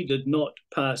 Marie did not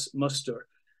pass muster.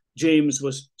 James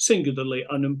was singularly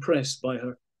unimpressed by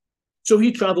her. So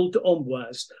he travelled to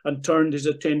Amboise and turned his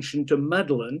attention to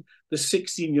Madeleine, the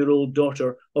 16-year-old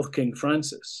daughter of King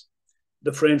Francis.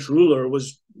 The French ruler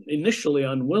was initially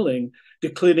unwilling,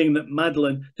 declaring that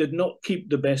Madeleine did not keep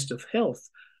the best of health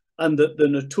and that the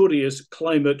notorious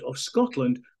climate of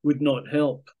Scotland would not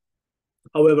help.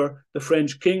 However, the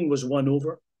French king was won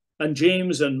over, and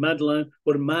James and Madeleine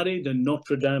were married in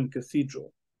Notre Dame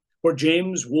Cathedral, where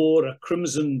James wore a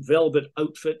crimson velvet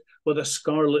outfit with a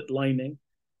scarlet lining,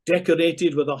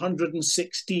 decorated with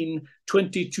 116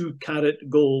 22-carat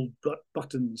gold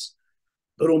buttons.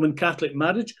 The Roman Catholic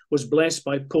marriage was blessed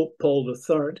by Pope Paul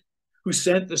III, who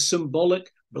sent the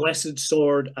symbolic blessed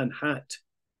sword and hat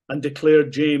and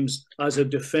declared James as a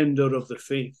defender of the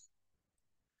faith.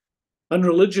 And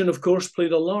religion, of course,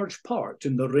 played a large part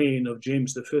in the reign of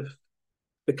James V.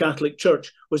 The Catholic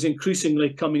Church was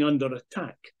increasingly coming under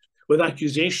attack, with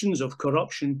accusations of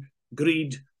corruption,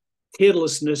 greed,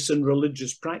 carelessness in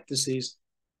religious practices,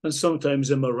 and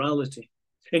sometimes immorality,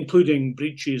 including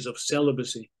breaches of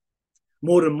celibacy.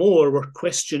 More and more were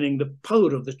questioning the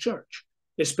power of the church,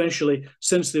 especially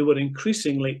since they were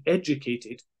increasingly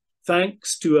educated,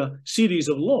 thanks to a series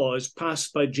of laws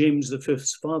passed by James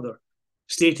V's father,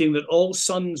 stating that all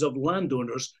sons of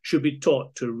landowners should be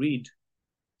taught to read.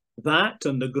 That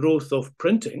and the growth of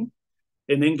printing,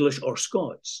 in English or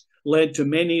Scots, led to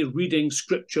many reading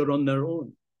scripture on their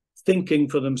own, thinking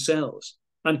for themselves,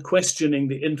 and questioning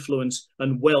the influence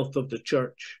and wealth of the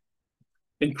church.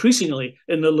 Increasingly,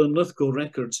 in the Linlithgow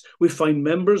records, we find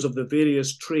members of the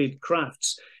various trade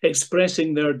crafts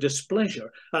expressing their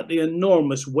displeasure at the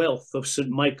enormous wealth of St.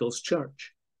 Michael's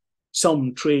Church.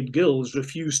 Some trade guilds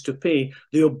refused to pay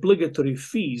the obligatory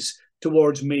fees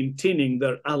towards maintaining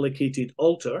their allocated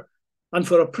altar and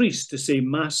for a priest to say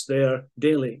Mass there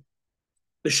daily.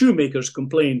 The shoemakers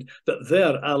complained that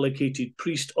their allocated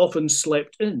priest often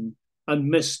slept in and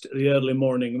missed the early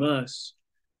morning Mass.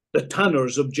 The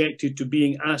tanners objected to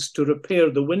being asked to repair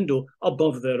the window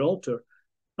above their altar,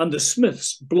 and the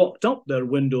smiths blocked up their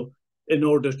window in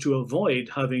order to avoid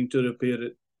having to repair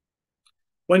it.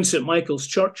 When St. Michael's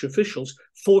Church officials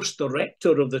forced the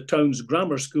rector of the town's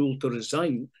grammar school to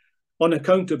resign on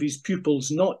account of his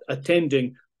pupils not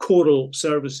attending choral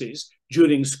services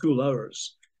during school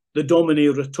hours, the dominie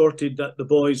retorted that the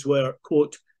boys were,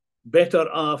 quote, better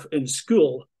off in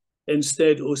school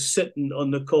instead of sitting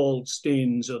on the cold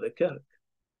stains of the kirk.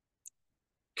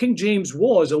 King James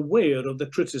was aware of the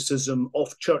criticism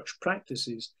of church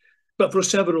practices, but for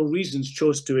several reasons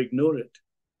chose to ignore it.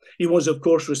 He was, of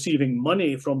course, receiving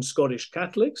money from Scottish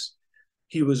Catholics.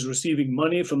 He was receiving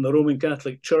money from the Roman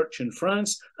Catholic Church in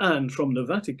France and from the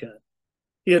Vatican.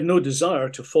 He had no desire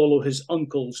to follow his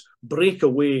uncle's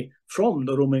breakaway from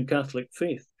the Roman Catholic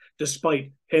faith,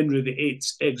 despite Henry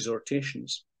VIII's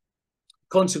exhortations.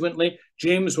 Consequently,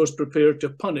 James was prepared to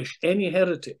punish any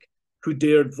heretic who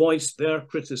dared voice their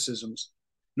criticisms,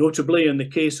 notably in the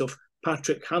case of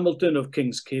Patrick Hamilton of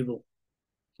King's Cable.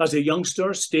 As a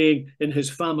youngster staying in his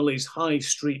family's High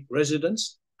Street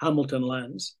residence, Hamilton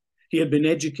Lands, he had been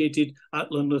educated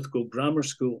at Linlithgow Grammar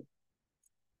School.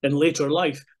 In later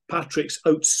life, Patrick's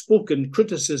outspoken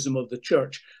criticism of the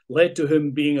church led to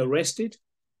him being arrested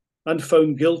and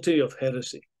found guilty of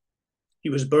heresy. He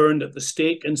was burned at the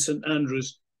stake in St.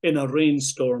 Andrews in a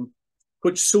rainstorm,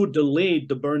 which so delayed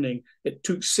the burning it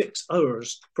took 6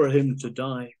 hours for him to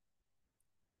die.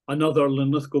 Another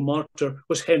Linlithgow martyr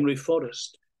was Henry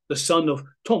Forrest, the son of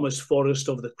Thomas Forrest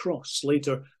of the Cross,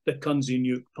 later the Cunsey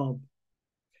Newk pub.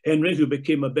 Henry, who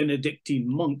became a Benedictine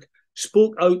monk,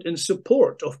 spoke out in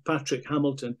support of Patrick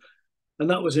Hamilton, and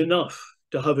that was enough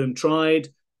to have him tried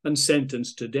and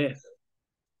sentenced to death.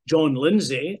 John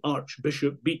Lindsay,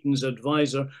 Archbishop Beaton's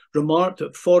advisor, remarked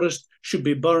that Forrest should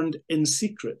be burned in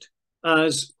secret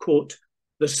as, quote,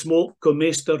 the smoke o'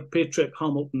 Maister Patrick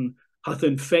Hamilton hath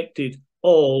infected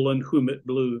all on whom it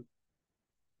blew.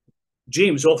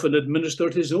 James often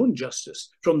administered his own justice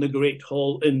from the Great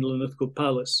Hall in Linlithgow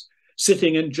Palace,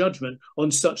 sitting in judgment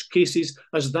on such cases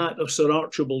as that of Sir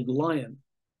Archibald Lyon,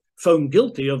 found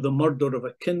guilty of the murder of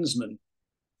a kinsman.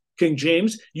 King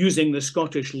James, using the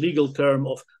Scottish legal term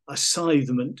of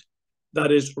assizement,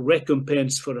 that is,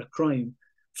 recompense for a crime,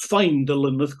 fined the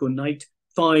Linlithgow knight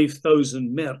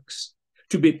 5,000 merks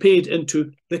to be paid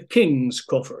into the king's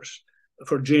coffers,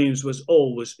 for James was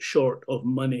always short of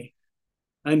money,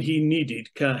 and he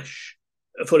needed cash,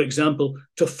 for example,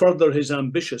 to further his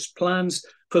ambitious plans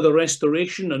for the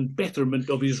restoration and betterment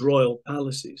of his royal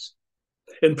palaces.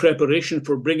 In preparation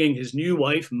for bringing his new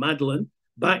wife, Madeline,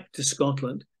 back to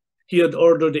Scotland, he had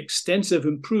ordered extensive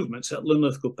improvements at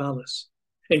Linlithgow Palace,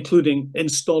 including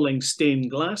installing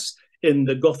stained glass in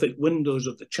the Gothic windows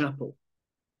of the chapel.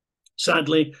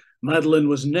 Sadly, Madeline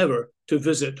was never to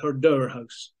visit her dower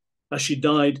house, as she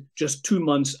died just 2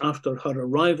 months after her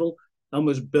arrival and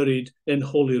was buried in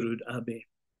Holyrood Abbey.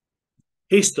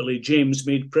 Hastily, James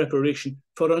made preparation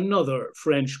for another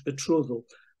French betrothal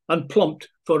and plumped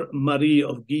for Marie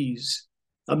of Guise,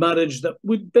 a marriage that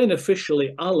would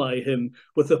beneficially ally him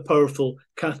with the powerful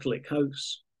Catholic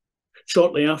house.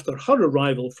 Shortly after her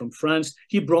arrival from France,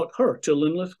 he brought her to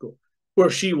Linlithgow, where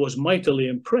she was mightily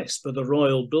impressed by the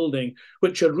royal building,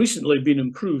 which had recently been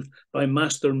improved by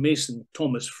master mason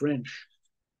Thomas French.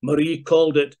 Marie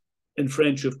called it, in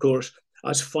French of course,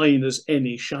 as fine as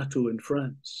any chateau in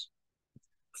France.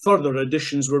 Further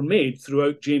additions were made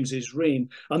throughout James's reign,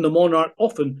 and the monarch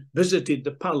often visited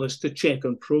the palace to check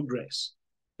on progress.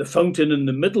 The fountain in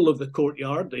the middle of the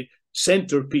courtyard, the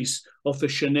centrepiece of the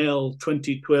Chanel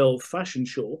 2012 fashion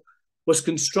show, was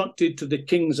constructed to the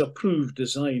king's approved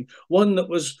design, one that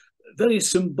was very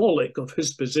symbolic of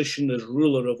his position as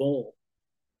ruler of all.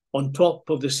 On top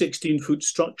of the 16-foot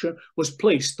structure was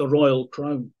placed the royal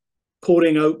crown,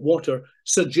 pouring out water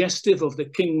suggestive of the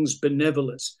king's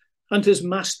benevolence and his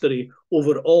mastery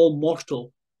over all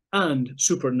mortal and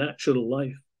supernatural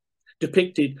life,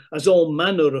 depicted as all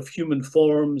manner of human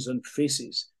forms and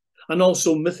faces, and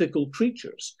also mythical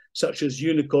creatures such as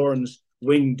unicorns,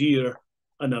 winged deer,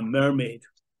 and a mermaid.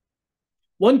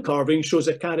 One carving shows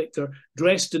a character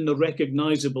dressed in the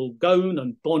recognisable gown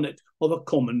and bonnet of a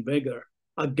common beggar,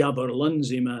 a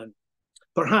Gaberlunzie man,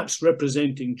 perhaps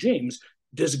representing James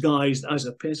disguised as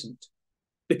a peasant.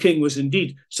 The king was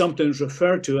indeed sometimes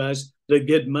referred to as the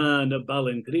good man of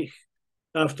Ballingrich,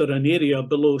 after an area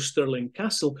below Stirling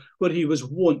Castle where he was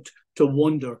wont to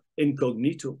wander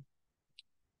incognito.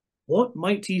 What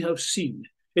might he have seen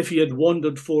if he had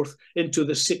wandered forth into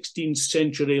the 16th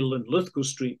century Linlithgow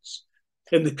streets?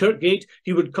 In the Kirkgate,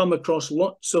 he would come across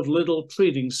lots of little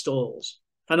trading stalls,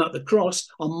 and at the cross,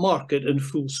 a market in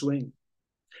full swing.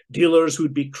 Dealers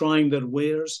would be crying their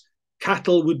wares,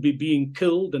 cattle would be being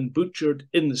killed and butchered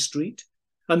in the street,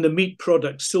 and the meat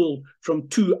products sold from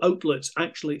 2 outlets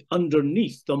actually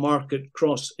underneath the market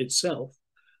cross itself,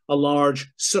 a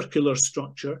large circular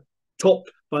structure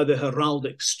topped by the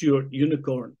heraldic Stuart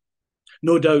unicorn.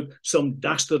 No doubt some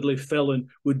dastardly felon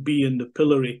would be in the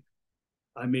pillory.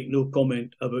 I make no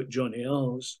comment about Johnny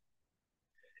Alves.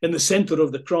 In the centre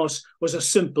of the cross was a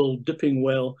simple dipping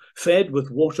well fed with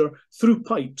water through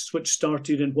pipes which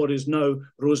started in what is now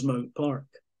Rosemount Park.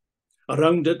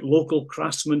 Around it, local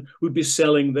craftsmen would be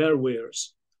selling their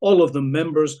wares, all of them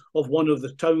members of one of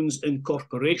the town's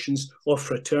incorporations or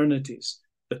fraternities,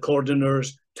 the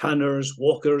cordoners, tanners,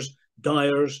 walkers,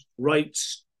 dyers,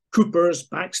 wrights, coopers,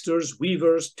 baxters,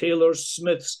 weavers, tailors,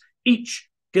 smiths, each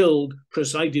guild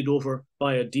presided over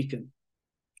by a deacon.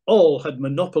 All had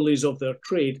monopolies of their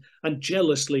trade and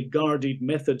jealously guarded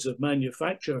methods of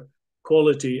manufacture,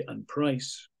 quality and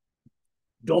price.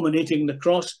 Dominating the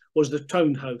cross was the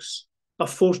townhouse, a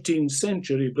 14th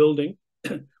century building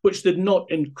which did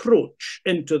not encroach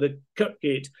into the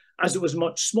Kirkgate as it was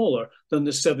much smaller than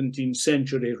the 17th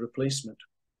century replacement.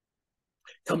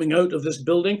 Coming out of this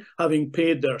building, having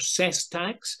paid their cess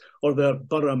tax or their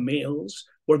borough mails,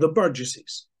 were the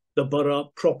burgesses, the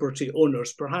borough property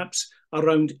owners, perhaps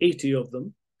around 80 of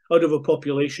them, out of a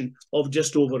population of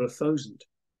just over 1,000.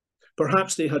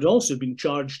 Perhaps they had also been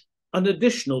charged an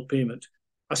additional payment,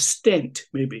 a stent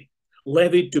maybe,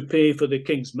 levied to pay for the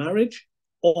king's marriage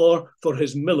or for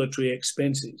his military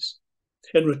expenses.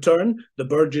 In return, the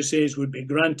burgesses would be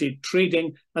granted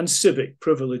trading and civic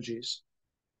privileges.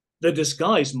 The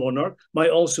disguised monarch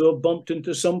might also have bumped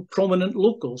into some prominent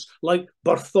locals like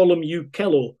Bartholomew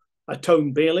Kellow, a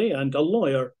town baillie and a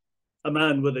lawyer, a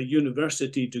man with a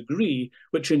university degree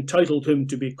which entitled him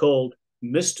to be called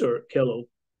Mr. Kellow,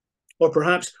 or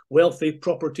perhaps wealthy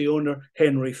property owner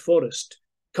Henry Forrest,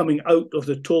 coming out of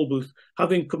the toll booth,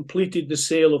 having completed the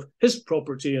sale of his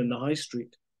property in the High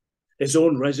Street. His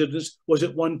own residence was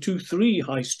at 123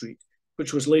 High Street,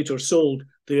 which was later sold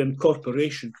to the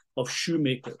Incorporation of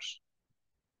Shoemakers.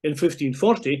 In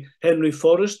 1540, Henry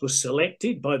Forrest was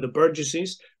selected by the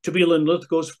burgesses to be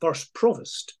Linlithgow's first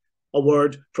provost, a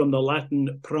word from the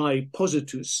Latin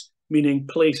praepositus, meaning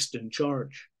placed in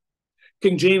charge.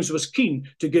 King James was keen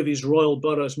to give his royal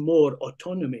boroughs more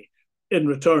autonomy, in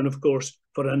return, of course,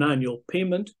 for an annual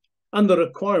payment and the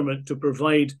requirement to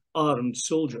provide armed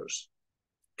soldiers.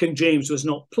 King James was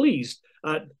not pleased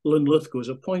at Linlithgow's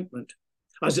appointment,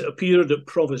 as it appeared that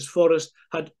Provost Forrest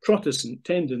had Protestant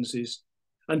tendencies,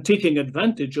 and taking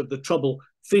advantage of the trouble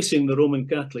facing the Roman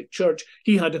Catholic Church,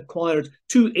 he had acquired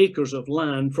 2 acres of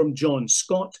land from John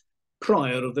Scott,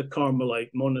 prior of the Carmelite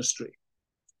monastery.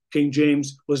 King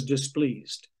James was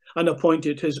displeased and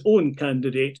appointed his own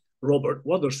candidate, Robert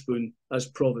Wotherspoon, as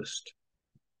provost.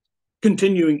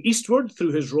 Continuing eastward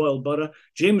through his royal borough,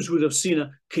 James would have seen a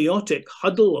chaotic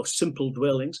huddle of simple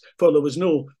dwellings, for there was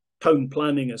no town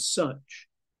planning as such.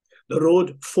 The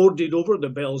road forded over the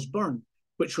Bell's Burn,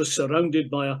 which was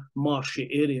surrounded by a marshy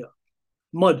area.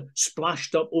 Mud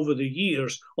splashed up over the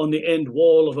years on the end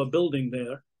wall of a building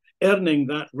there, earning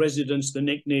that residence the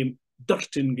nickname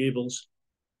Durton Gables.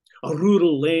 A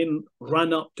rural lane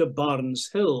ran up to Barnes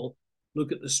Hill,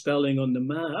 look at the spelling on the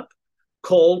map,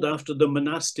 called after the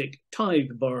monastic Tighe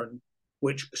Burn,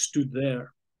 which stood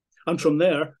there. And from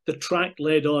there, the track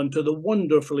led on to the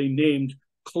wonderfully named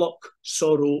Clock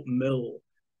Sorrow Mill,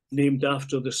 named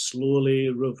after the slowly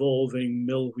revolving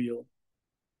mill wheel.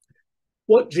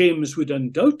 What James would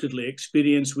undoubtedly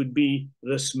experience would be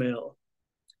the smell.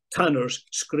 Tanners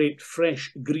scraped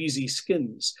fresh, greasy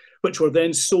skins, which were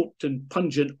then soaked in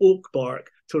pungent oak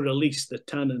bark to release the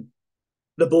tannin.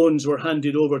 The bones were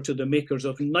handed over to the makers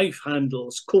of knife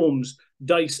handles, combs,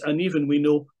 dice, and even, we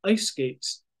know, ice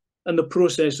skates. And the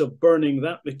process of burning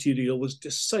that material was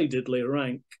decidedly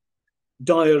rank.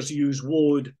 Dyers used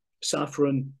woad,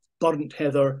 saffron, burnt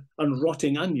heather, and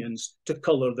rotting onions to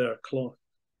colour their cloth.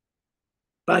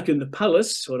 Back in the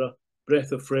palace, for a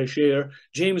breath of fresh air,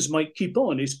 James might keep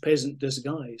on his peasant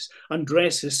disguise and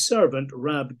dress his servant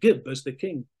Rab Gibb as the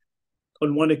king.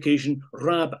 On one occasion,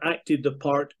 Rab acted the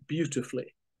part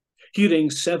beautifully, hearing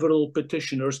several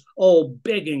petitioners all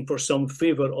begging for some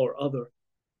favour or other.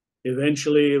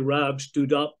 Eventually, Rab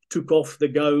stood up, took off the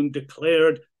gown,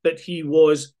 declared that he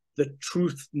was the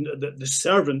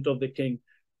servant of the king,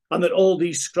 and that all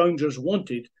these scroungers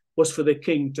wanted was for the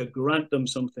king to grant them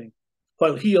something,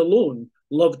 while he alone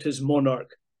loved his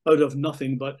monarch out of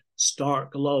nothing but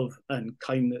stark love and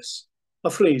kindness, a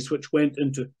phrase which went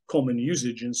into common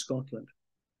usage in Scotland.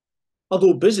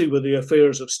 Although busy with the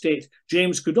affairs of state,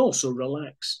 James could also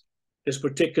relax. His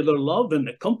particular love in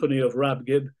the company of Rab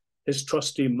Gibb, his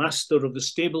trusty master of the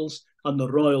stables and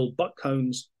the royal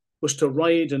buckhounds, was to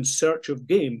ride in search of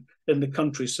game in the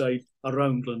countryside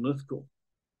around Linlithgow.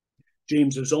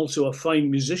 James was also a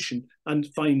fine musician and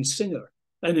fine singer,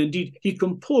 and indeed he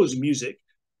composed music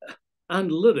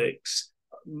and lyrics,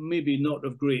 maybe not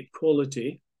of great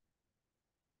quality.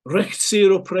 Recht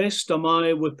sair oppressed am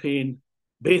I wi' pain,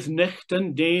 baith nicht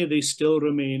and day they still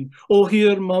remain. Oh,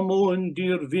 here, my moan,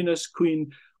 dear Venus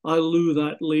Queen, I loo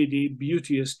that lady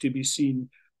beauteous to be seen.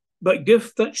 But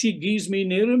gift that she gies me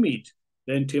ne'er a meed,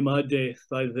 then to my death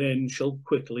I then shall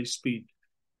quickly speed.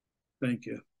 Thank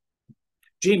you.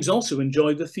 James also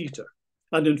enjoyed the theatre,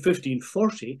 and in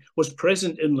 1540 was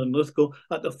present in Linlithgow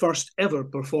at the first ever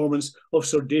performance of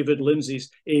Sir David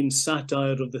Lindsay's Ain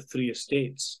Satire of the Three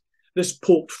Estates. This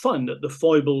poked fun at the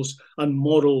foibles and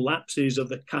moral lapses of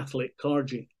the Catholic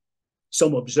clergy.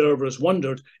 Some observers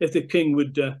wondered if the king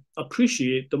would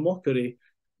appreciate the mockery,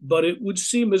 but it would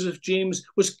seem as if James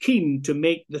was keen to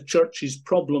make the church's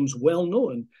problems well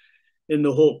known in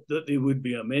the hope that they would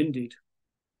be amended.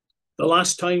 The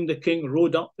last time the king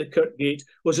rode up the Kirkgate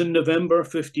was in November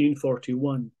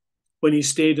 1541, when he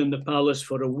stayed in the palace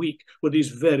for a week with his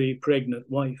very pregnant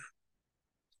wife.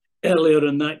 Earlier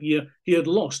in that year, he had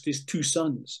lost his 2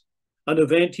 sons, an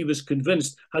event he was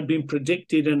convinced had been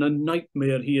predicted in a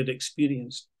nightmare he had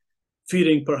experienced.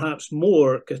 Fearing perhaps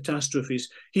more catastrophes,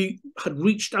 he had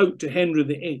reached out to Henry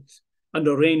VIII and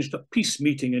arranged a peace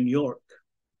meeting in York.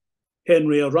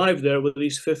 Henry arrived there with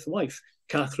his 5th wife,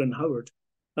 Catherine Howard,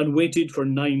 and waited for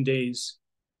 9 days.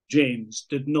 James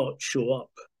did not show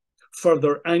up,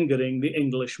 further angering the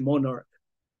English monarch.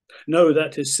 Now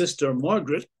that his sister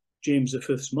Margaret, James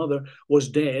V's mother, was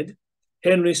dead,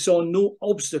 Henry saw no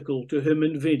obstacle to him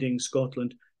invading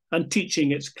Scotland and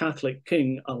teaching its Catholic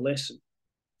king a lesson.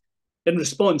 In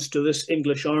response to this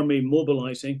English army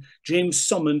mobilising, James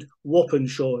summoned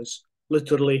Wappenshaws,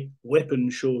 literally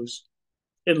weapon shows.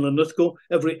 In Linlithgow,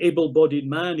 every able-bodied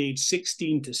man aged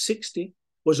 16 to 60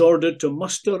 was ordered to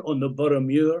muster on the Borough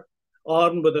Muir,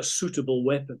 armed with a suitable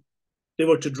weapon. They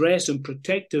were to dress in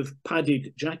protective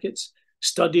padded jackets,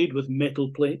 studded with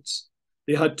metal plates.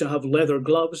 They had to have leather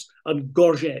gloves and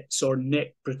gorgets or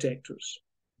neck protectors.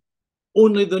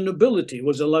 Only the nobility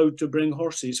was allowed to bring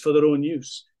horses for their own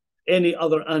use. Any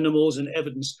other animals in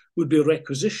evidence would be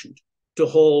requisitioned to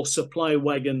haul supply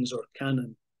wagons or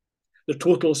cannon. The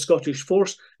total Scottish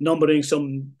force, numbering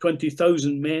some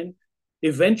 20,000 men,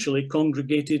 eventually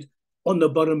congregated on the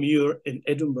Borough Muir in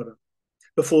Edinburgh,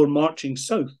 before marching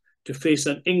south to face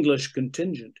an English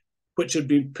contingent, which had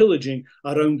been pillaging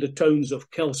around the towns of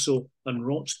Kelso and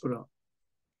Roxburgh.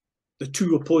 The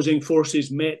two opposing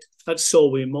forces met at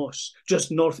Solway Moss,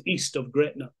 just northeast of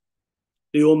Gretna.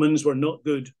 The omens were not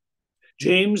good.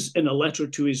 James, in a letter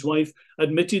to his wife,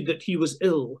 admitted that he was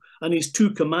ill, and his two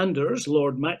commanders,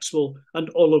 Lord Maxwell and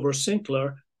Oliver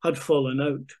Sinclair, had fallen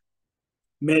out.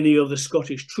 Many of the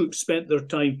Scottish troops spent their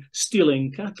time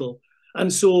stealing cattle,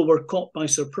 and so were caught by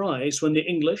surprise when the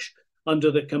English, under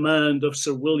the command of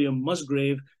Sir William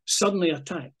Musgrave, suddenly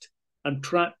attacked and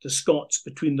trapped the Scots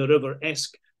between the River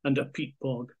Esk and a peat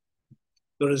bog.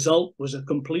 The result was a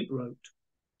complete rout.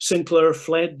 Sinclair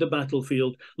fled the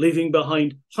battlefield, leaving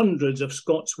behind hundreds of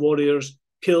Scots warriors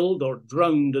killed or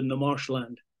drowned in the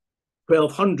marshland.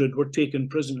 1,200 were taken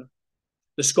prisoner.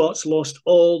 The Scots lost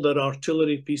all their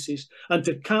artillery pieces, and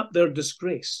to cap their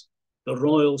disgrace, the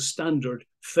royal standard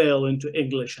fell into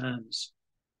English hands.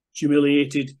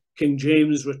 Humiliated, King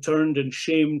James returned in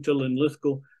shame to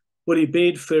Linlithgow, where he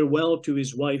bade farewell to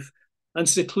his wife and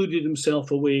secluded himself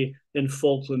away in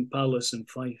Falkland Palace in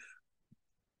Fife.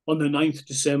 On the 9th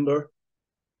December,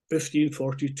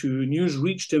 1542, news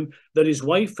reached him that his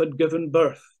wife had given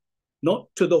birth, not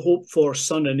to the hoped-for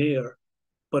son and heir,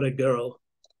 but a girl,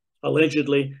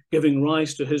 allegedly giving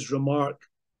rise to his remark,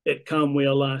 "It cam wi'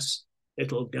 a lass,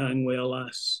 it'll gang wi' a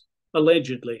lass,"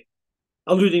 allegedly,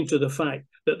 alluding to the fact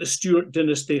that the Stuart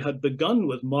dynasty had begun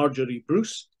with Marjorie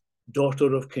Bruce,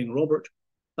 daughter of King Robert,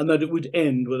 and that it would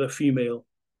end with a female,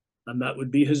 and that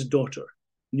would be his daughter,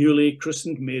 newly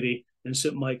christened Mary, in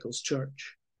St. Michael's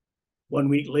Church. 1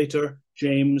 week later,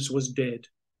 James was dead,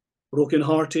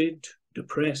 broken-hearted,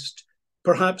 depressed,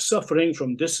 perhaps suffering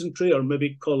from dysentery or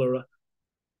maybe cholera.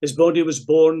 His body was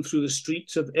borne through the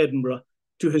streets of Edinburgh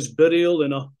to his burial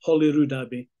in a Holyrood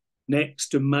Abbey, next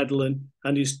to Madeline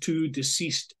and his two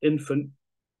deceased infant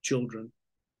children.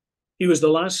 He was the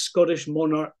last Scottish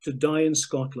monarch to die in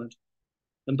Scotland,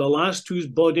 and the last whose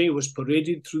body was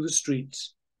paraded through the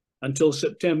streets until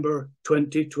September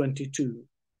 2022,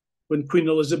 when Queen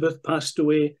Elizabeth passed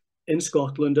away in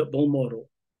Scotland at Balmoral,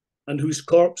 and whose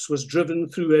corpse was driven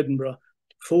through Edinburgh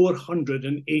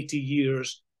 480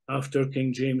 years after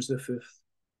King James V.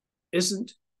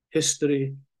 Isn't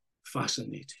history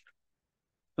fascinating?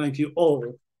 Thank you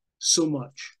all so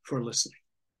much for listening.